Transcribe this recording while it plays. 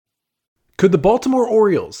Could the Baltimore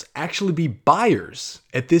Orioles actually be buyers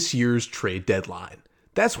at this year's trade deadline?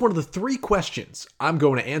 That's one of the three questions I'm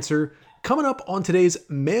going to answer coming up on today's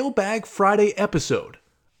Mailbag Friday episode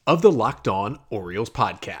of the Locked On Orioles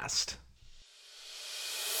podcast.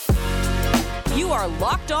 You are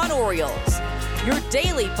Locked On Orioles, your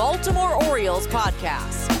daily Baltimore Orioles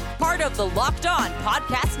podcast. Part of the Locked On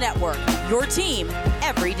Podcast Network, your team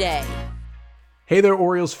every day. Hey there,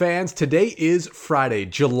 Orioles fans. Today is Friday,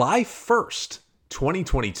 July 1st,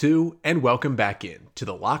 2022, and welcome back in to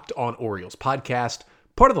the Locked On Orioles podcast,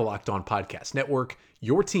 part of the Locked On Podcast Network,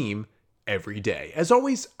 your team every day. As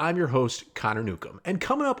always, I'm your host, Connor Newcomb, and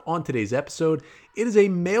coming up on today's episode, it is a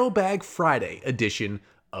Mailbag Friday edition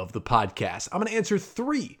of the podcast. I'm going to answer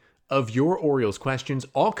three of your Orioles questions,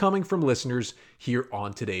 all coming from listeners here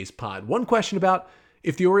on today's pod. One question about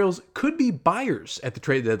if the Orioles could be buyers at the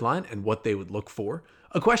trade deadline and what they would look for.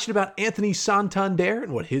 A question about Anthony Santander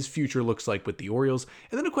and what his future looks like with the Orioles.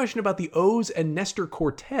 And then a question about the O's and Nestor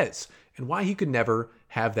Cortes and why he could never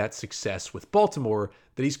have that success with Baltimore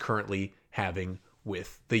that he's currently having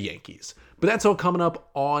with the Yankees. But that's all coming up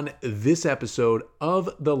on this episode of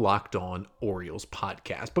the Locked On Orioles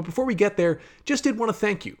podcast. But before we get there, just did want to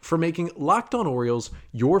thank you for making Locked On Orioles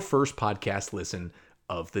your first podcast listen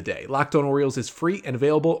of the day. Locked On Orioles is free and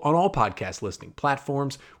available on all podcast listening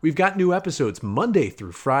platforms. We've got new episodes Monday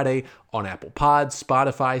through Friday on Apple Pods,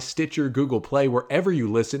 Spotify, Stitcher, Google Play, wherever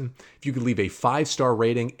you listen. If you could leave a 5-star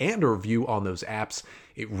rating and a review on those apps,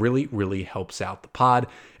 it really, really helps out the pod.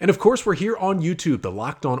 And of course, we're here on YouTube, the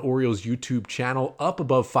Locked On Orioles YouTube channel, up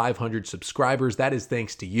above 500 subscribers. That is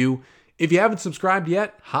thanks to you. If you haven't subscribed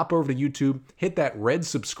yet, hop over to YouTube, hit that red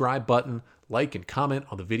subscribe button, like and comment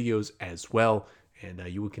on the videos as well. And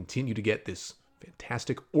you will continue to get this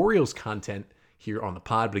fantastic Orioles content here on the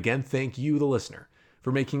pod. But again, thank you, the listener,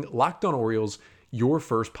 for making Locked On Orioles your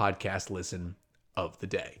first podcast listen of the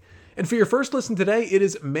day. And for your first listen today, it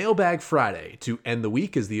is Mailbag Friday to end the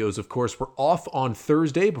week, as the O's, of course, were off on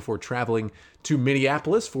Thursday before traveling to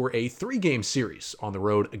Minneapolis for a 3-game series on the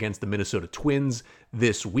road against the Minnesota Twins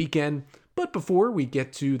this weekend. But before we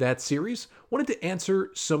get to that series, wanted to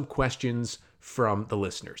answer some questions from the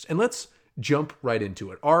listeners. And let's jump right into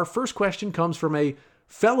it. Our first question comes from a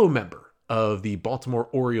fellow member of the Baltimore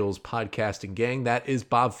Orioles podcasting gang. That is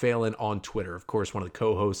Bob Phelan on Twitter. Of course, one of the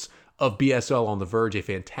co-hosts of BSL on the Verge, a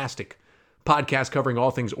fantastic podcast covering all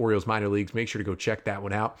things Orioles minor leagues. Make sure to go check that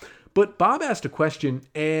one out. But Bob asked a question,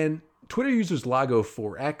 and Twitter users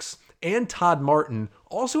Lago4X and Todd Martin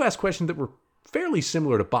also asked questions that were fairly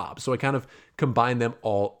similar to Bob. So I kind of combined them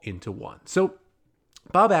all into one. So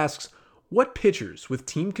Bob asks, what pitchers with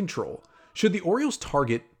team control should the Orioles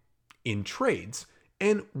target in trades,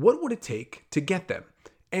 and what would it take to get them?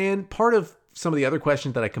 And part of some of the other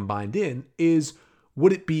questions that I combined in is,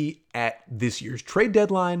 would it be at this year's trade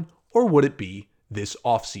deadline, or would it be this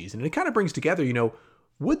offseason? And it kind of brings together,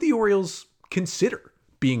 would the Orioles consider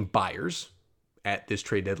being buyers at this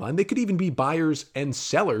trade deadline? They could even be buyers and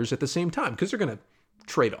sellers at the same time, because they're going to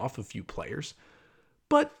trade off a few players.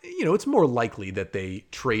 But, it's more likely that they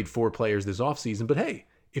trade for players this offseason. But hey,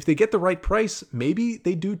 if they get the right price, maybe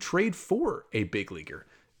they do trade for a big leaguer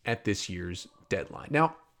at this year's deadline.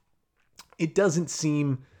 Now, it doesn't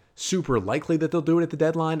seem super likely that they'll do it at the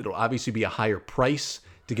deadline. It'll obviously be a higher price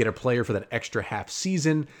to get a player for that extra half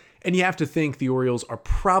season. And you have to think the Orioles are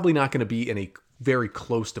probably not going to be in a very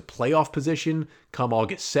close to playoff position come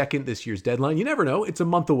August 2nd, this year's deadline. You never know. It's a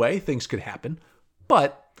month away. Things could happen.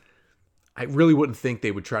 But I really wouldn't think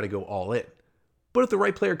they would try to go all in. But if the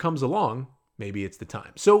right player comes along, maybe it's the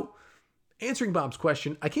time. So, answering Bob's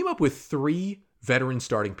question, I came up with 3 veteran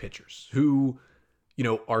starting pitchers who,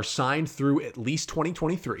 are signed through at least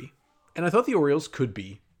 2023, and I thought the Orioles could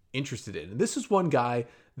be interested in. And this is one guy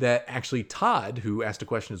that actually Todd, who asked a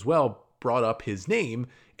question as well, brought up his name,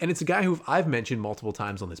 and it's a guy who I've mentioned multiple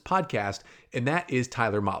times on this podcast, and that is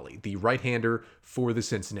Tyler Mahle, the right-hander for the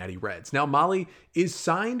Cincinnati Reds. Now, Mahle is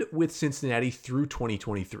signed with Cincinnati through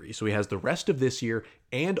 2023, so he has the rest of this year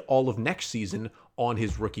and all of next season on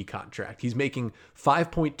his rookie contract. He's making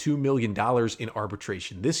 $5.2 million in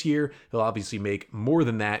arbitration this year. He'll obviously make more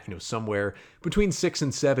than that, somewhere between $6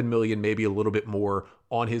 and $7 million, maybe a little bit more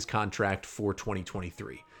on his contract for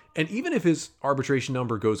 2023. And even if his arbitration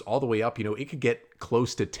number goes all the way up, it could get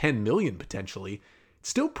close to $10 million potentially. It's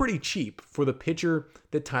still pretty cheap for the pitcher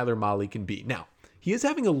that Tyler Mahle can be. Now, he is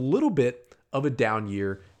having a little bit of a down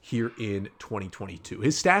year here in 2022.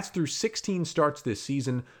 His stats through 16 starts this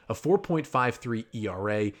season, a 4.53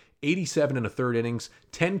 ERA, 87 and a third innings,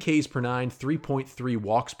 10 Ks per 9, 3.3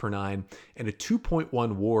 walks per 9, and a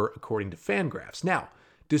 2.1 WAR according to Fangraphs. Now,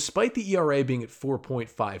 despite the ERA being at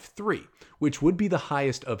 4.53, which would be the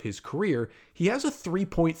highest of his career, he has a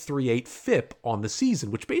 3.38 FIP on the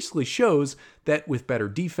season, which basically shows that with better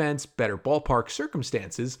defense, better ballpark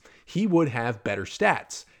circumstances, he would have better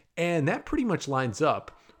stats. And that pretty much lines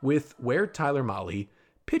up with where Tyler Mahle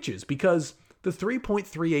pitches, because the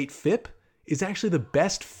 3.38 FIP is actually the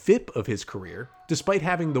best FIP of his career, despite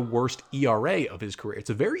having the worst ERA of his career. It's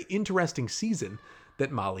a very interesting season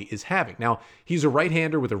that Mahle is having. Now, he's a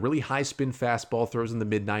right-hander with a really high spin fastball, throws in the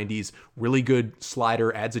mid-90s, really good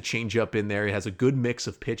slider, adds a changeup in there. He has a good mix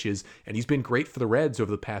of pitches, and he's been great for the Reds over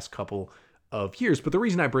the past couple of years. But the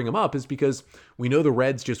reason I bring him up is because we know the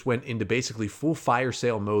Reds just went into basically full fire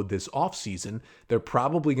sale mode this offseason. They're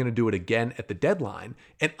probably going to do it again at the deadline,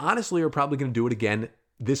 and honestly are probably going to do it again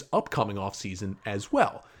this upcoming offseason as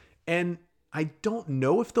well. And I don't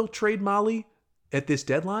know if they'll trade Mahle at this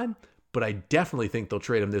deadline, but I definitely think they'll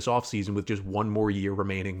trade him this offseason with just one more year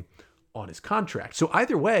remaining on his contract. So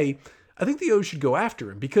either way, I think the O's should go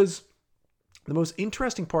after him, because the most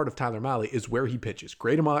interesting part of Tyler Mahle is where he pitches.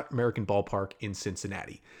 Great American Ballpark in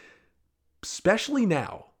Cincinnati. Especially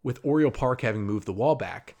now, with Oriole Park having moved the wall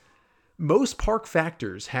back, most park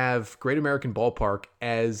factors have Great American Ballpark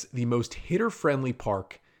as the most hitter-friendly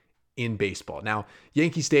park in baseball. Now,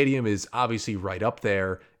 Yankee Stadium is obviously right up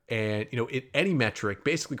there, and in any metric,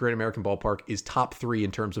 basically Great American Ballpark is top 3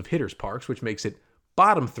 in terms of hitters parks, which makes it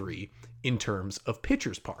bottom 3 in terms of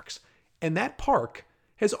pitchers parks. And that park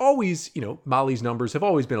has always, Mahle's numbers have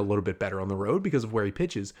always been a little bit better on the road because of where he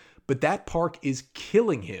pitches, but that park is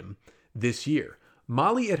killing him this year.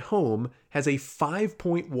 Mahle at home has a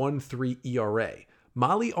 5.13 ERA.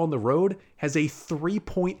 Mahle on the road has a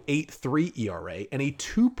 3.83 ERA and a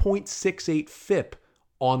 2.68 FIP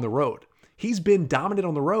on the road. He's been dominant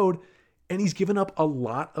on the road, and he's given up a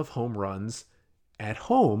lot of home runs at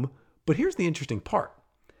home. But here's the interesting part.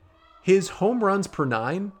 His home runs per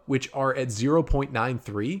 9, which are at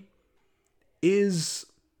 0.93, is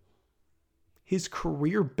his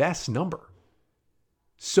career best number.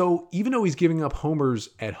 So even though he's giving up homers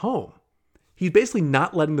at home, he's basically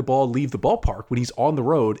not letting the ball leave the ballpark when he's on the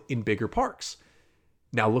road in bigger parks.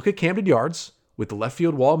 Now look at Camden Yards. With the left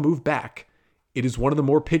field wall moved back, it is one of the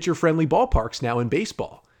more pitcher-friendly ballparks now in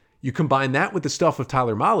baseball. You combine that with the stuff of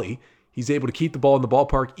Tyler Mahle, he's able to keep the ball in the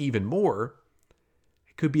ballpark even more.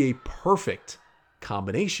 It could be a perfect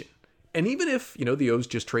combination. And even if, the O's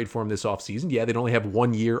just trade for him this offseason, they'd only have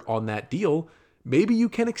 1 year on that deal, maybe you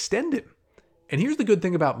can extend him. And here's the good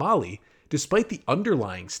thing about Mahle. Despite the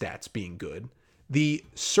underlying stats being good, the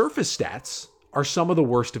surface stats are some of the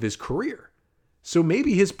worst of his career. So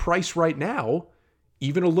maybe his price right now,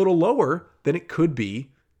 even a little lower than it could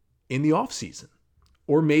be in the offseason.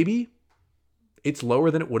 Or maybe it's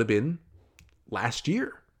lower than it would have been last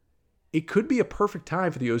year. It could be a perfect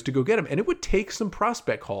time for the O's to go get him. And it would take some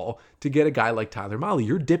prospect haul to get a guy like Tyler Mahle.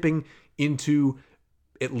 You're dipping into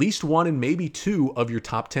at least 1 and maybe 2 of your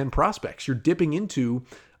top 10 prospects. You're dipping into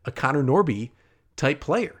a Connor Norby type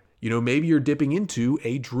player. Maybe you're dipping into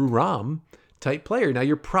a Drew Rom type player. Now,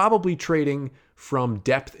 you're probably trading from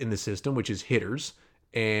depth in the system, which is hitters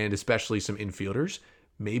and especially some infielders.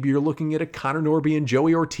 Maybe you're looking at a Connor Norby and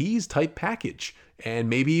Joey Ortiz type package, and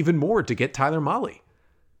maybe even more to get Tyler Mahle.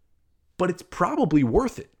 But it's probably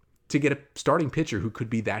worth it to get a starting pitcher who could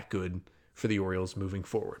be that good for the Orioles moving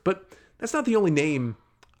forward. But that's not the only name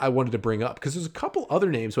I wanted to bring up, because there's a couple other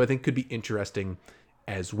names who I think could be interesting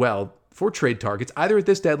as well for trade targets, either at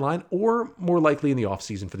this deadline or more likely in the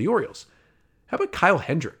offseason for the Orioles. How about Kyle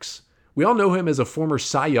Hendricks? We all know him as a former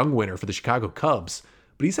Cy Young winner for the Chicago Cubs,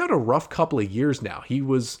 but he's had a rough couple of years now. He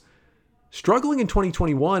was struggling in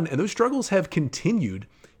 2021, and those struggles have continued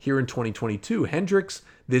here in 2022. Hendricks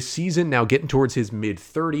this season now getting towards his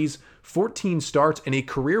mid-30s, 14 starts, and a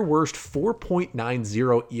career-worst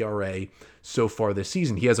 4.90 ERA so far this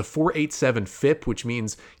season. He has a 4.87 FIP, which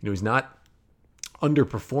means he's not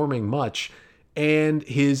underperforming much, and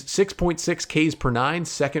his 6.6 Ks per 9,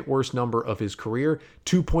 second worst number of his career,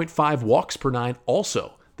 2.5 walks per 9,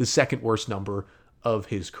 also the second worst number of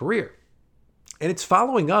his career. And it's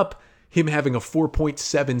following up him having a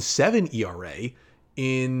 4.77 ERA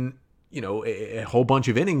in, a whole bunch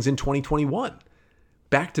of innings in 2021.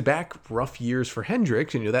 Back-to-back rough years for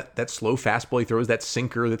Hendricks, and that slow fastball he throws, that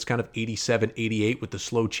sinker that's kind of 87, 88 with the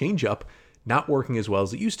slow changeup, not working as well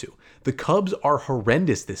as it used to. The Cubs are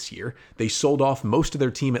horrendous this year. They sold off most of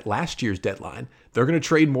their team at last year's deadline. They're going to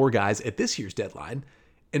trade more guys at this year's deadline.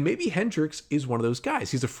 And maybe Hendricks is one of those guys.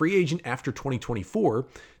 He's a free agent after 2024,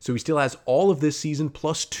 so he still has all of this season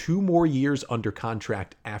plus 2 more years under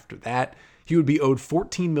contract after that. He would be owed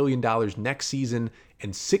 $14 million next season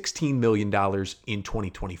and $16 million in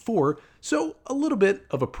 2024. So a little bit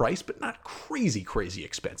of a price, but not crazy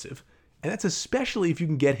expensive. And that's especially if you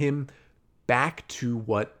can get him back to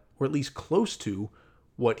what, or at least close to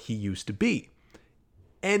what he used to be.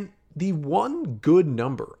 And the one good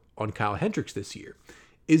number on Kyle Hendricks this year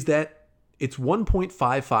is that it's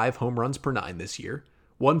 1.55 home runs per 9 this year,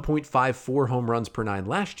 1.54 home runs per 9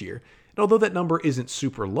 last year. And although that number isn't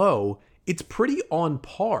super low, it's pretty on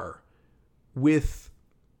par with,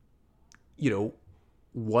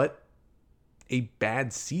 what a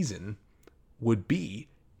bad season would be.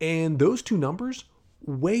 And those two numbers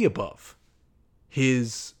way above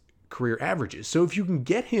his career averages. So if you can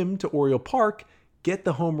get him to Oriole Park, get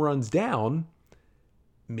the home runs down,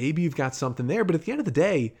 maybe you've got something there. But at the end of the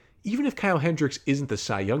day, even if Kyle Hendricks isn't the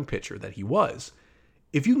Cy Young pitcher that he was,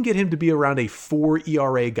 if you can get him to be around a 4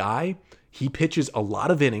 ERA guy, he pitches a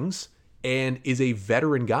lot of innings and is a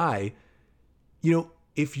veteran guy,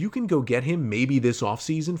 if you can go get him maybe this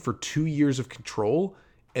offseason for 2 years of control,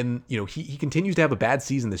 and he continues to have a bad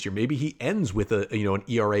season this year, maybe he ends with an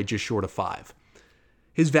ERA just short of 5.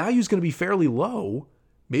 His value is going to be fairly low.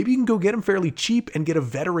 Maybe you can go get him fairly cheap and get a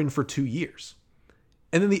veteran for 2 years.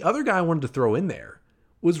 And then the other guy I wanted to throw in there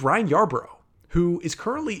was Ryan Yarbrough, who is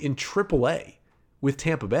currently in AAA with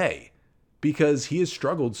Tampa Bay because he has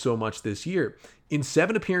struggled so much this year. In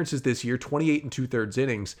 7 appearances this year, 28 2/3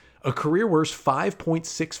 innings, a career worst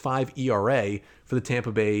 5.65 ERA for the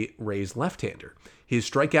Tampa Bay Rays left-hander. His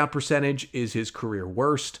strikeout percentage is his career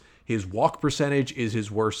worst. His walk percentage is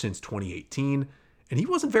his worst since 2018. And he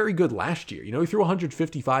wasn't very good last year. He threw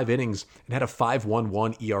 155 innings and had a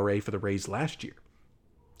 5.11 ERA for the Rays last year.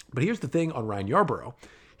 But here's the thing on Ryan Yarbrough.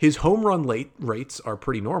 His home run rates are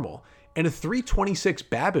pretty normal. And a 3.26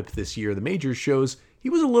 BABIP this year in the majors shows he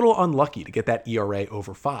was a little unlucky to get that ERA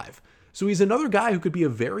over 5. So he's another guy who could be a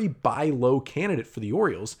very buy low candidate for the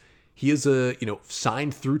Orioles. He is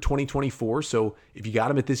signed through 2024. So if you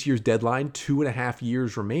got him at this year's deadline, 2.5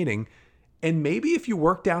 years remaining. And maybe if you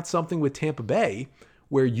worked out something with Tampa Bay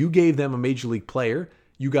where you gave them a major league player,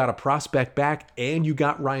 you got a prospect back, and you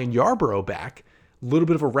got Ryan Yarbrough back, a little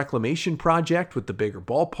bit of a reclamation project with the bigger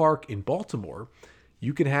ballpark in Baltimore,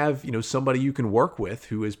 you can have, somebody you can work with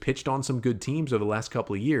who has pitched on some good teams over the last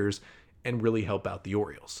couple of years and really help out the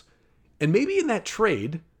Orioles. And maybe in that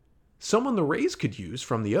trade, someone the Rays could use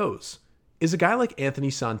from the O's is a guy like Anthony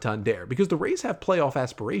Santander, because the Rays have playoff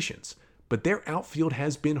aspirations, but their outfield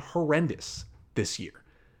has been horrendous this year.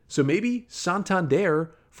 So maybe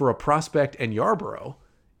Santander for a prospect and Yarbrough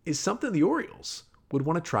is something the Orioles would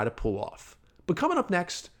want to try to pull off. But coming up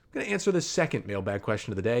next, I'm going to answer the second mailbag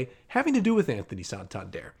question of the day, having to do with Anthony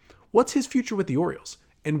Santander. What's his future with the Orioles?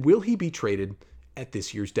 And will he be traded at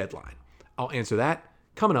this year's deadline? I'll answer that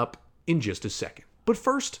coming up in just a second. But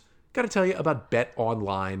first, got to tell you about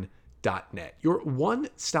BetOnline.net, your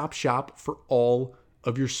one-stop shop for all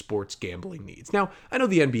of your sports gambling needs. Now, I know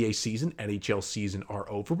the NBA season, NHL season are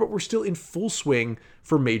over, but we're still in full swing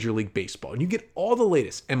for Major League Baseball. And you get all the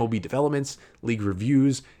latest MLB developments, league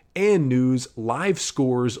reviews, and news, live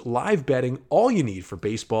scores, live betting, all you need for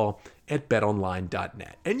baseball at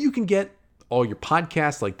betonline.net. And you can get all your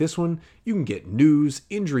podcasts like this one. You can get news,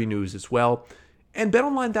 injury news as well. And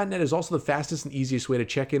betonline.net is also the fastest and easiest way to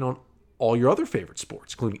check in on all your other favorite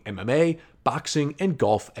sports, including MMA, boxing, and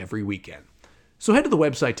golf every weekend. So head to the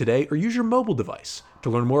website today or use your mobile device to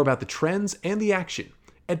learn more about the trends and the action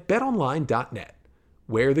at betonline.net,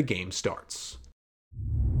 where the game starts.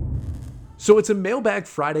 So it's a Mailbag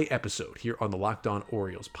Friday episode here on the Locked On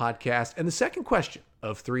Orioles podcast, and the second question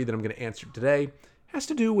of 3 that I'm going to answer today has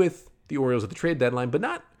to do with the Orioles at the trade deadline, but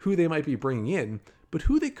not who they might be bringing in, but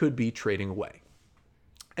who they could be trading away.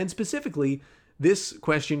 And specifically, this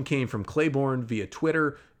question came from Claiborne via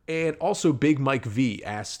Twitter, and also Big Mike V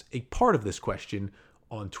asked a part of this question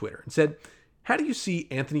on Twitter and said, how do you see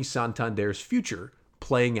Anthony Santander's future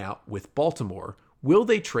playing out with Baltimore? Will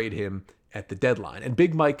they trade him at the deadline? And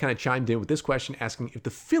Big Mike kind of chimed in with this question, asking if the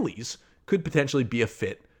Phillies could potentially be a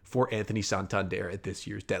fit for Anthony Santander at this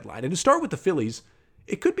year's deadline. And to start with the Phillies,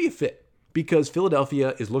 it could be a fit because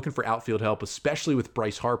Philadelphia is looking for outfield help, especially with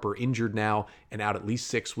Bryce Harper injured now and out at least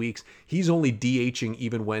 6 weeks. He's only DHing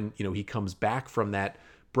even when, he comes back from that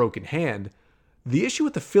broken hand. The issue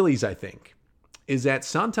with the Phillies, I think, is that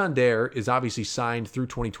Santander is obviously signed through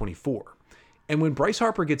 2024. And when Bryce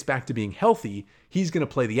Harper gets back to being healthy, he's going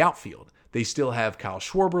to play the outfield. They still have Kyle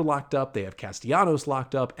Schwarber locked up, they have Castellanos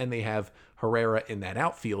locked up, and they have Herrera in that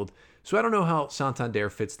outfield. So I don't know how Santander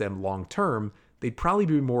fits them long term. They'd probably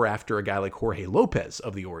be more after a guy like Jorge Lopez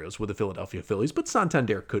of the Orioles with the Philadelphia Phillies, but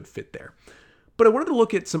Santander could fit there. But I wanted to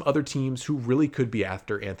look at some other teams who really could be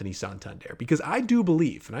after Anthony Santander, because I do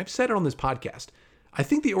believe, and I've said it on this podcast, I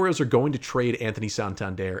think the Orioles are going to trade Anthony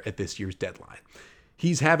Santander at this year's deadline.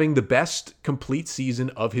 He's having the best complete season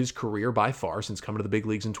of his career by far since coming to the big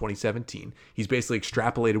leagues in 2017. He's basically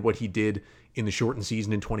extrapolated what he did in the shortened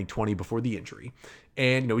season in 2020 before the injury.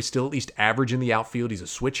 And, he's still at least average in the outfield. He's a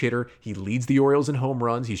switch hitter. He leads the Orioles in home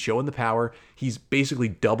runs. He's showing the power. He's basically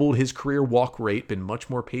doubled his career walk rate, been much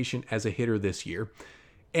more patient as a hitter this year.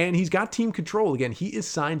 And he's got team control. Again, he is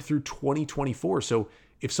signed through 2024. So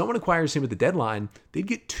if someone acquires him at the deadline, they'd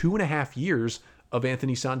get 2.5 years of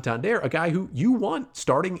Anthony Santander, a guy who you want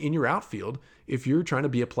starting in your outfield if you're trying to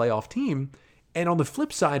be a playoff team. And on the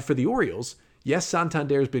flip side for the Orioles, yes,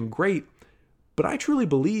 Santander's been great, but I truly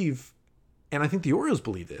believe, and I think the Orioles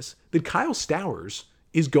believe this, that Kyle Stowers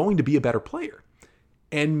is going to be a better player.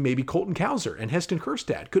 And maybe Colton Cowser and Heston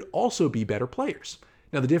Kjerstad could also be better players.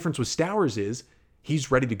 Now, the difference with Stowers is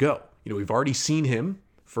he's ready to go. We've already seen him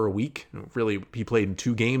for a week. Really, he played in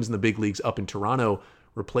 2 games in the big leagues up in Toronto,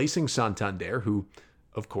 replacing Santander, who,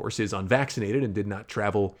 of course, is unvaccinated and did not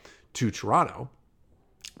travel to Toronto.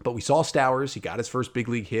 But we saw Stowers. He got his first big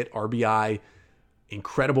league hit, RBI,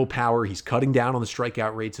 incredible power. He's cutting down on the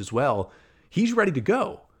strikeout rates as well. He's ready to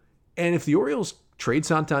go. And if the Orioles trade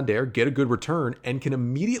Santander, get a good return, and can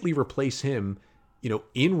immediately replace him,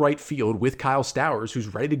 in right field with Kyle Stowers,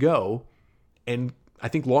 who's ready to go, and I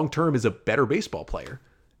think long-term is a better baseball player,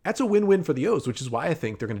 that's a win-win for the O's, which is why I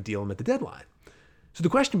think they're going to deal him at the deadline. So the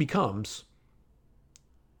question becomes,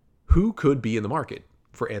 who could be in the market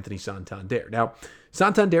for Anthony Santander? Now,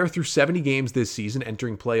 Santander threw 70 games this season,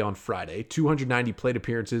 entering play on Friday, 290 plate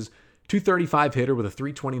appearances, 235 hitter with a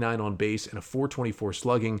 329 on base and a 424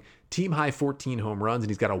 slugging, team high 14 home runs, and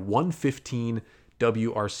he's got a 115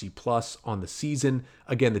 WRC plus on the season.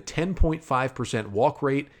 Again, the 10.5% walk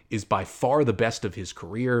rate is by far the best of his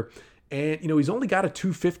career. And, he's only got a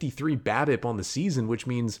 253 BABIP on the season, which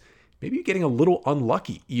means maybe you're getting a little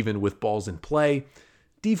unlucky even with balls in play.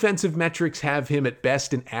 Defensive metrics have him at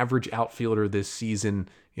best an average outfielder this season.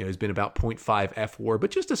 He's been about 0.5 FWAR,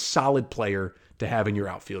 but just a solid player to have in your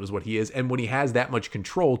outfield is what he is. And when he has that much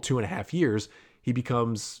control, 2.5 years, he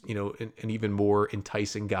becomes, an even more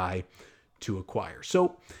enticing guy to acquire.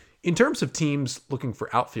 So in terms of teams looking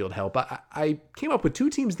for outfield help, I came up with 2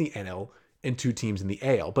 teams in the NL and 2 teams in the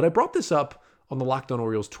AL, but I brought this up on the Locked On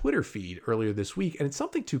Orioles Twitter feed earlier this week, and it's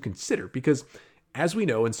something to consider because, as we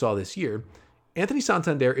know and saw this year, Anthony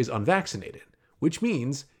Santander is unvaccinated, which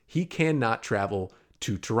means he cannot travel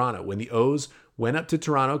to Toronto. When the O's went up to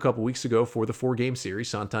Toronto a couple weeks ago for the 4-game series,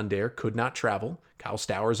 Santander could not travel. Kyle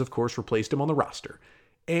Stowers, of course, replaced him on the roster.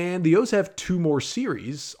 And the O's have 2 more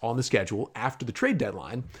series on the schedule after the trade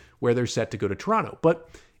deadline where they're set to go to Toronto. But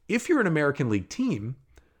if you're an American League team,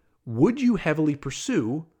 would you heavily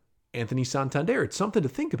pursue Anthony Santander? It's something to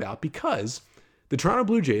think about because the Toronto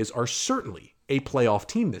Blue Jays are certainly a playoff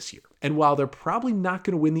team this year. And while they're probably not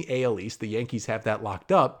going to win the AL East, the Yankees have that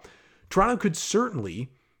locked up, Toronto could certainly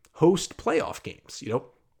host playoff games.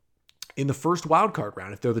 In the first wildcard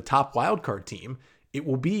round, if they're the top wildcard team, it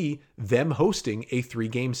will be them hosting a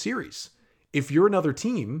 3-game series. If you're another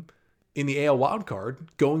team in the AL wildcard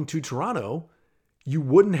going to Toronto, you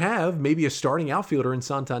wouldn't have maybe a starting outfielder in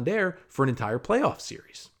Santander for an entire playoff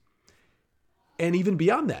series. And even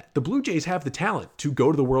beyond that, the Blue Jays have the talent to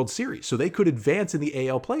go to the World Series, so they could advance in the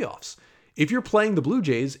AL playoffs. If you're playing the Blue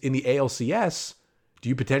Jays in the ALCS, do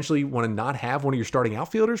you potentially want to not have one of your starting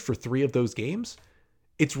outfielders for 3 of those games?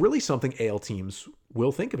 It's really something AL teams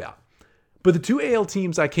will think about. But the 2 AL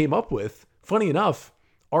teams I came up with, funny enough,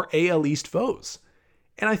 are AL East foes.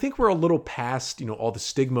 And I think we're a little past, all the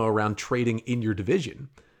stigma around trading in your division.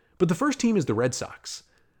 But the first team is the Red Sox.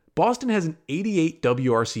 Boston has an 88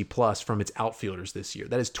 WRC plus from its outfielders this year.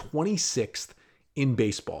 That is 26th in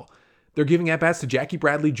baseball. They're giving at-bats to Jackie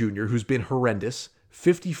Bradley Jr., who's been horrendous,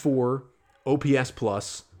 54 OPS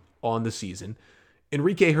plus on the season.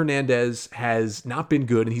 Enrique Hernandez has not been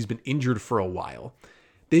good, and he's been injured for a while.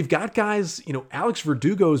 They've got guys, Alex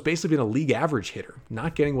Verdugo has basically been a league average hitter,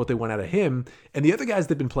 not getting what they want out of him. And the other guys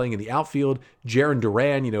that have been playing in the outfield, Jarren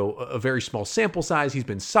Duran, a very small sample size. He's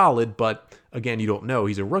been solid, but again, you don't know.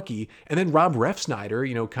 He's a rookie. And then Rob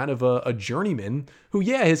Refsnyder, kind of a journeyman who,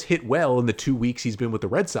 has hit well in the 2 weeks he's been with the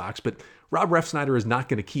Red Sox, but Rob Refsnyder is not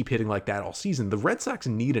going to keep hitting like that all season. The Red Sox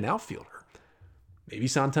need an outfielder. Maybe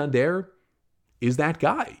Santander is that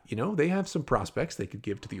guy. They have some prospects they could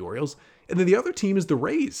give to the Orioles. And then the other team is the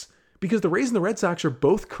Rays, because the Rays and the Red Sox are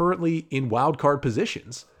both currently in wild card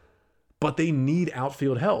positions, but they need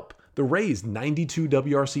outfield help. The Rays, 92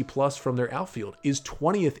 WRC plus from their outfield, is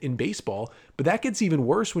 20th in baseball, but that gets even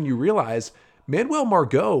worse when you realize Manuel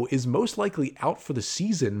Margot is most likely out for the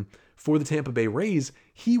season for the Tampa Bay Rays.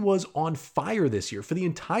 He was on fire this year. For the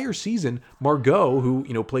entire season, Margot,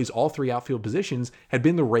 who, plays all three outfield positions, had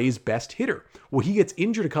been the Rays' best hitter. Well, he gets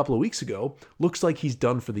injured a couple of weeks ago. Looks like he's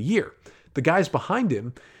done for the year. The guys behind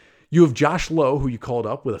him, you have Josh Lowe, who you called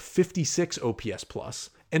up with a 56 OPS plus,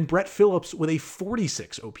 and Brett Phillips with a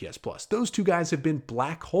 46 OPS plus. Those two guys have been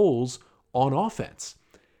black holes on offense.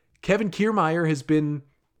 Kevin Kiermaier has been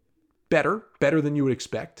better than you would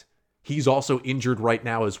expect. He's also injured right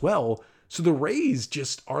now as well. So the Rays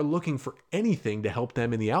just are looking for anything to help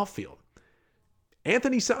them in the outfield.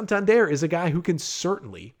 Anthony Santander is a guy who can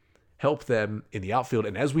certainly help them in the outfield.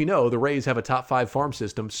 And as we know, the Rays have a top 5 farm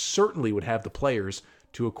system, certainly would have the players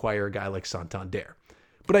to acquire a guy like Santander.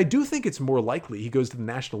 But I do think it's more likely he goes to the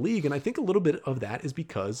National League, and I think a little bit of that is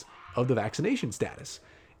because of the vaccination status.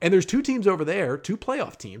 And there's 2 teams over there, 2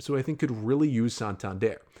 playoff teams, who I think could really use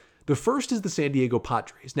Santander. The first is the San Diego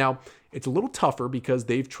Padres. Now, it's a little tougher because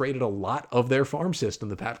they've traded a lot of their farm system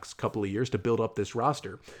the past couple of years to build up this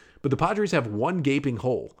roster. But the Padres have one gaping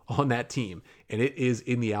hole on that team, and it is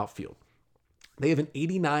in the outfield. They have an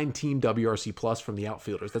 89 team WRC plus from the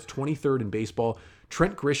outfielders. That's 23rd in baseball.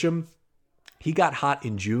 Trent Grisham, he got hot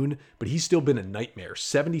in June, but he's still been a nightmare.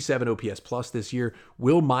 77 OPS plus this year.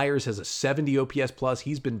 Will Myers has a 70 OPS plus.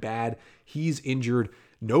 He's been bad. He's injured.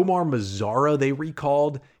 Nomar Mazara they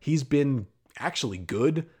recalled. He's been actually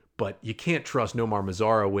good, but you can't trust Nomar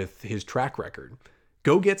Mazara with his track record.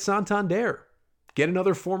 Go get Santander. Get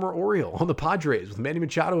another former Oriole on the Padres with Manny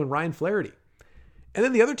Machado and Ryan Flaherty. And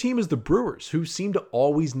then the other team is the Brewers, who seem to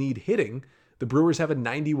always need hitting. The Brewers have a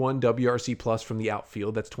 91 WRC plus from the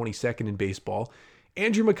outfield. That's 22nd in baseball.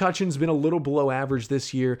 Andrew McCutchen's been a little below average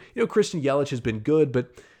this year. Christian Yelich has been good,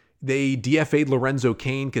 but they DFA'd Lorenzo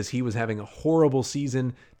Cain because he was having a horrible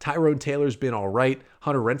season. Tyrone Taylor's been all right.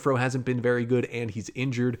 Hunter Renfroe hasn't been very good, and he's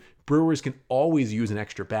injured. Brewers can always use an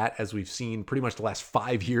extra bat, as we've seen pretty much the last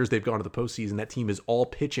 5 years they've gone to the postseason. That team is all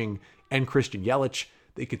pitching and Christian Yelich.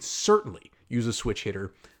 They could certainly use a switch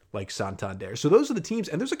hitter like Santander. So those are the teams,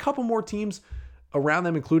 and there's a couple more teams around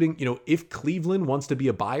them, including, if Cleveland wants to be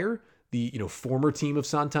a buyer, the, former team of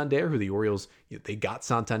Santander, who the Orioles, they got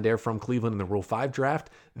Santander from Cleveland in the Rule 5 draft.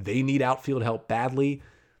 They need outfield help badly.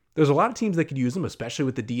 There's a lot of teams that could use him, especially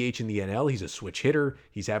with the DH in the NL. He's a switch hitter.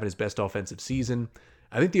 He's having his best offensive season.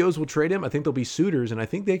 I think the O's will trade him. I think they'll be suitors, and I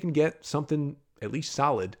think they can get something at least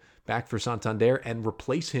solid back for Santander and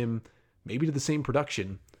replace him maybe to the same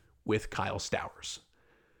production with Kyle Stowers.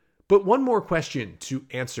 But one more question to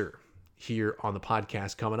answer here on the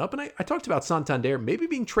podcast coming up. And I talked about Santander maybe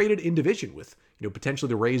being traded in division with, potentially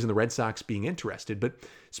the Rays and the Red Sox being interested. But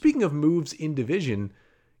speaking of moves in division,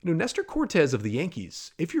 Nestor Cortes of the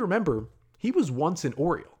Yankees, if you remember, he was once an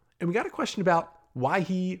Oriole. And we got a question about why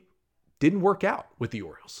he didn't work out with the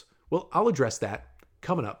Orioles. Well, I'll address that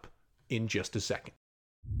coming up in just a second.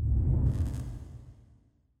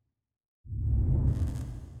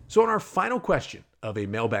 So on our final question of a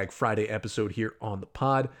Mailbag Friday episode here on the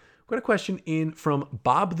pod, we've got a question in from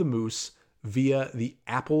Bob the Moose via the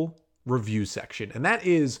Apple review section. And that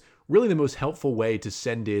is really the most helpful way to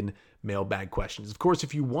send in mailbag questions. Of course,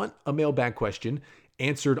 if you want a mailbag question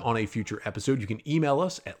answered on a future episode, you can email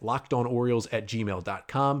us at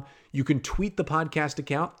lockedonorioles@gmail.com. You can tweet the podcast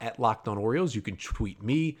account at LockedOnOrioles. You can tweet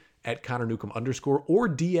me at Connor Newcomb _ or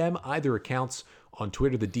DM either accounts on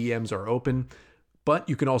Twitter. The DMs are open. But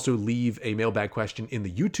you can also leave a mailbag question in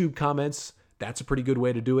the YouTube comments. That's a pretty good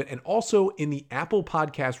way to do it. And also in the Apple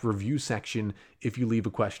Podcast review section if you leave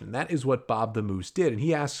a question. And that is what Bob the Moose did. And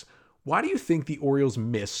he asks, why do you think the Orioles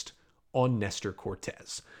missed on Nestor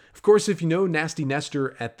Cortes? Of course, if you know Nasty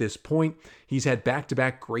Nestor at this point, he's had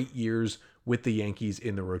back-to-back great years with the Yankees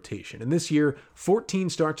in the rotation. And this year,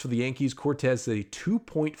 14 starts for the Yankees. Cortes had a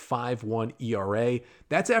 2.51 ERA.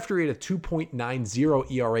 That's after he had a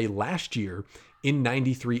 2.90 ERA last year in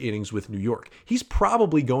 93 innings with New York. He's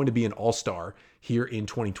probably going to be an all-star here in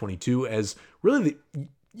 2022 as really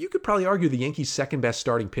you could probably argue the Yankees' second best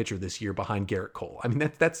starting pitcher this year behind Garrett Cole. I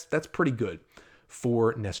mean, that's pretty good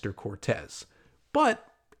for Nestor Cortes. But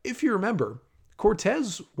if you remember,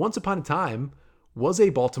 Cortes, once upon a time, was a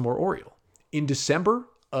Baltimore Oriole. In December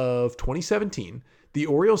of 2017, the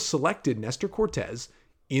Orioles selected Nestor Cortes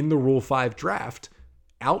in the Rule 5 draft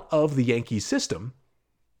out of the Yankees system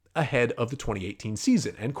ahead of the 2018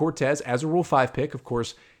 season. And Cortes, as a Rule 5 pick, of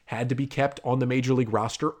course, had to be kept on the Major League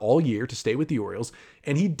roster all year to stay with the Orioles.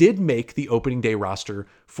 And he did make the opening day roster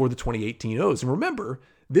for the 2018 O's. And remember,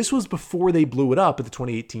 this was before they blew it up at the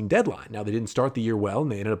 2018 deadline. Now, they didn't start the year well,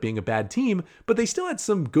 and they ended up being a bad team, but they still had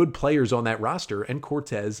some good players on that roster, and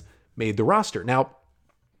Cortes made the roster. Now,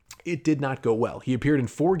 it did not go well. He appeared in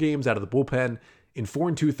 4 games out of the bullpen in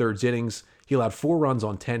 4 2/3 innings. He allowed 4 runs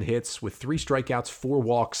on 10 hits with 3 strikeouts, 4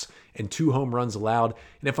 walks, and 2 home runs allowed.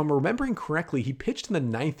 And if I'm remembering correctly, he pitched in the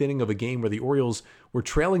 9th inning of a game where the Orioles were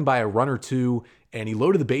trailing by a run or 2, and he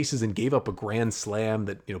loaded the bases and gave up a grand slam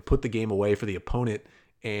that, put the game away for the opponent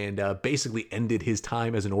and basically ended his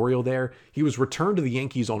time as an Oriole there. He was returned to the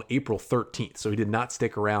Yankees on April 13th, so he did not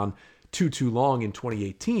stick around too long in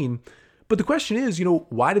 2018. But the question is,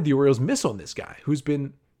 why did the Orioles miss on this guy who's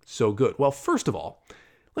been so good? Well, first of all,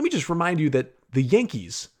 let me just remind you that the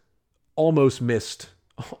Yankees almost missed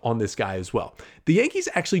on this guy as well. The Yankees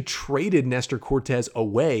actually traded Nestor Cortes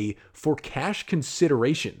away for cash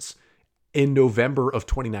considerations in November of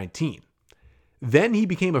 2019. Then he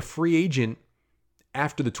became a free agent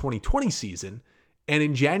after the 2020 season, and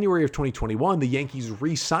in January of 2021, the Yankees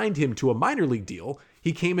re-signed him to a minor league deal.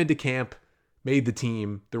 He came into camp, made the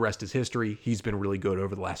team. The rest is history. He's been really good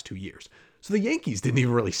over the last 2 years. So the Yankees didn't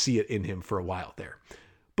even really see it in him for a while there.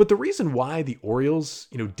 But the reason why the Orioles,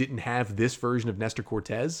 didn't have this version of Nestor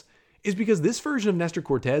Cortes is because this version of Nestor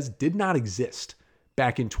Cortes did not exist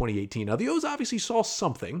back in 2018. Now, the O's obviously saw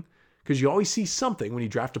something, because you always see something when you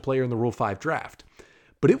draft a player in the Rule 5 draft.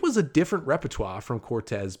 But it was a different repertoire from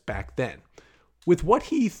Cortes back then. With what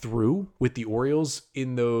he threw with the Orioles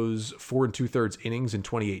in those 4 2/3 innings in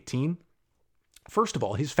 2018, first of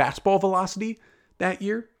all, his fastball velocity that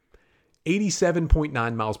year,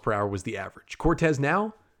 87.9 miles per hour was the average. Cortes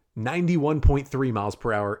now, 91.3 miles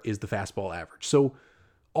per hour is the fastball average. So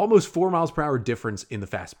almost 4 miles per hour difference in the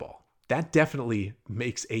fastball. That definitely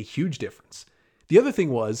makes a huge difference. The other thing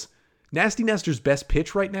was, Nasty Nestor's best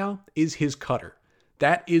pitch right now is his cutter.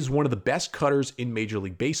 That is one of the best cutters in Major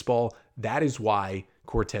League Baseball. That is why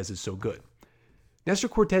Cortes is so good. Nestor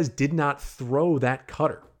Cortes did not throw that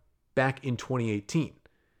cutter back in 2018.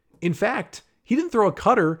 In fact, he didn't throw a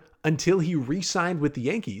cutter until he re-signed with the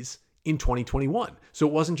Yankees in 2021. So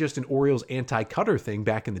it wasn't just an Orioles anti-cutter thing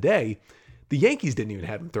back in the day. The Yankees didn't even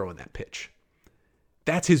have him throwing that pitch.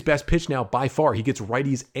 That's his best pitch now by far. He gets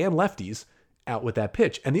righties and lefties out with that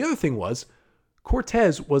pitch. And the other thing was,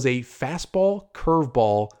 Cortes was a fastball,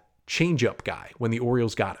 curveball, changeup guy when the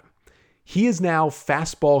Orioles got him. He is now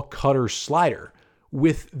fastball, cutter, slider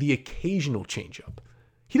with the occasional changeup.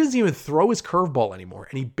 He doesn't even throw his curveball anymore,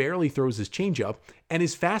 and he barely throws his changeup, and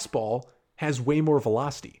his fastball has way more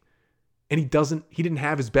velocity. And he didn't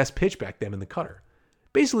have his best pitch back then in the cutter.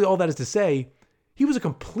 Basically, all that is to say, he was a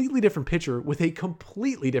completely different pitcher with a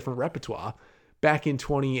completely different repertoire back in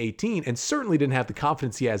 2018, and certainly didn't have the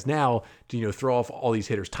confidence he has now to, throw off all these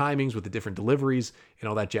hitters' timings with the different deliveries and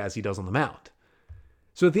all that jazz he does on the mound.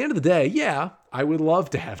 So at the end of the day, yeah, I would love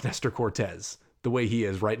to have Nestor Cortes the way he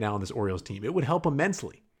is right now on this Orioles team. It would help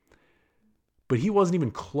immensely. But he wasn't even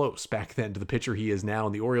close back then to the pitcher he is now,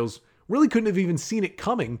 and the Orioles really couldn't have even seen it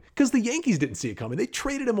coming because the Yankees didn't see it coming. They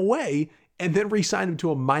traded him away and then re-signed him to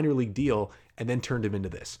a minor league deal and then turned him into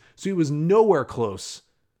this. So he was nowhere close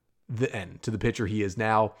to the pitcher he is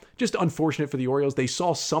now. Just unfortunate for the Orioles. They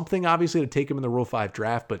saw something, obviously, to take him in the Rule 5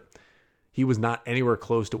 draft, but he was not anywhere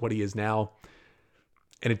close to what he is now.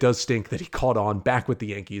 And it does stink that he caught on back with the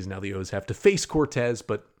Yankees. Now the O's have to face Cortes,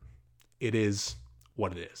 but it is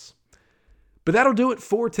what it is. But that'll do it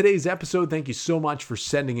for today's episode. Thank you so much for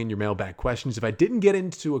sending in your mailbag questions. If I didn't get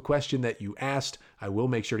into a question that you asked, I will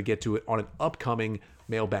make sure to get to it on an upcoming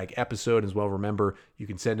mailbag episode as well. Remember, you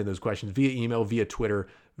can send in those questions via email, via Twitter,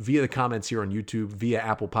 via the comments here on YouTube, via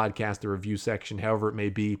Apple Podcast, the review section, however it may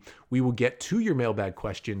be. We will get to your mailbag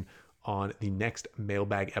question on the next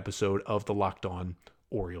mailbag episode of the Locked On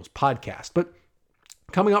Orioles podcast. But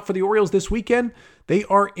coming up for the Orioles this weekend, they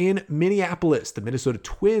are in Minneapolis. The Minnesota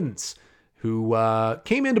Twins, who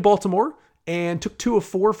came into Baltimore and took 2 of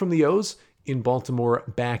 4 from the O's in Baltimore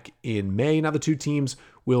back in May. Now the two teams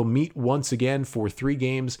will meet once again for 3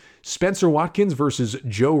 games. Spencer Watkins versus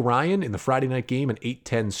Joe Ryan in the Friday night game, an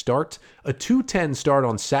 8:10 start. A 2:10 start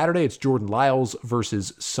on Saturday. It's Jordan Lyles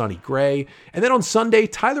versus Sonny Gray. And then on Sunday,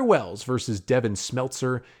 Tyler Wells versus Devin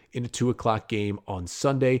Smeltzer in a 2 o'clock game on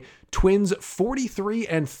Sunday. Twins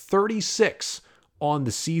 43-36 on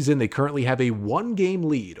the season. They currently have a 1-game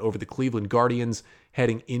lead over the Cleveland Guardians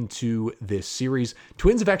heading into this series.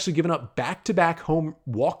 Twins have actually given up back-to-back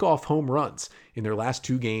walk-off home runs in their last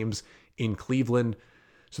 2 games in Cleveland.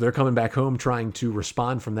 So they're coming back home trying to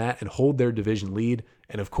respond from that and hold their division lead.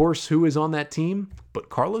 And of course, who is on that team but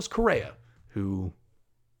Carlos Correa, who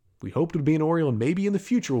We hoped it would be an Oriole, and maybe in the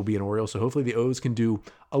future will be an Oriole. So hopefully the O's can do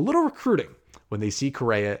a little recruiting when they see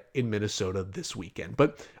Correa in Minnesota this weekend.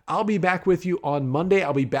 But I'll be back with you on Monday.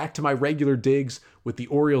 I'll be back to my regular digs with the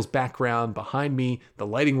Orioles background behind me. The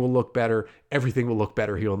lighting will look better. Everything will look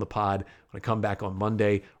better here on the pod when I come back on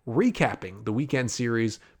Monday, recapping the weekend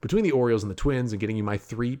series between the Orioles and the Twins and getting you my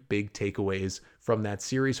 3 big takeaways from that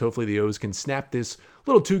series. Hopefully the O's can snap this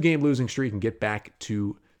little 2-game losing streak and get back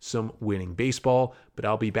to some winning baseball. But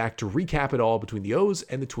I'll be back to recap it all between the O's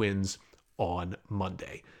and the Twins on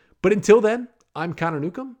Monday. But until then, I'm Connor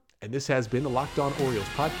Newcomb, and this has been the Locked On Orioles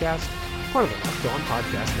podcast, part of the Locked On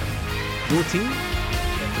Podcast Network. Your team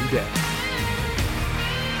every day.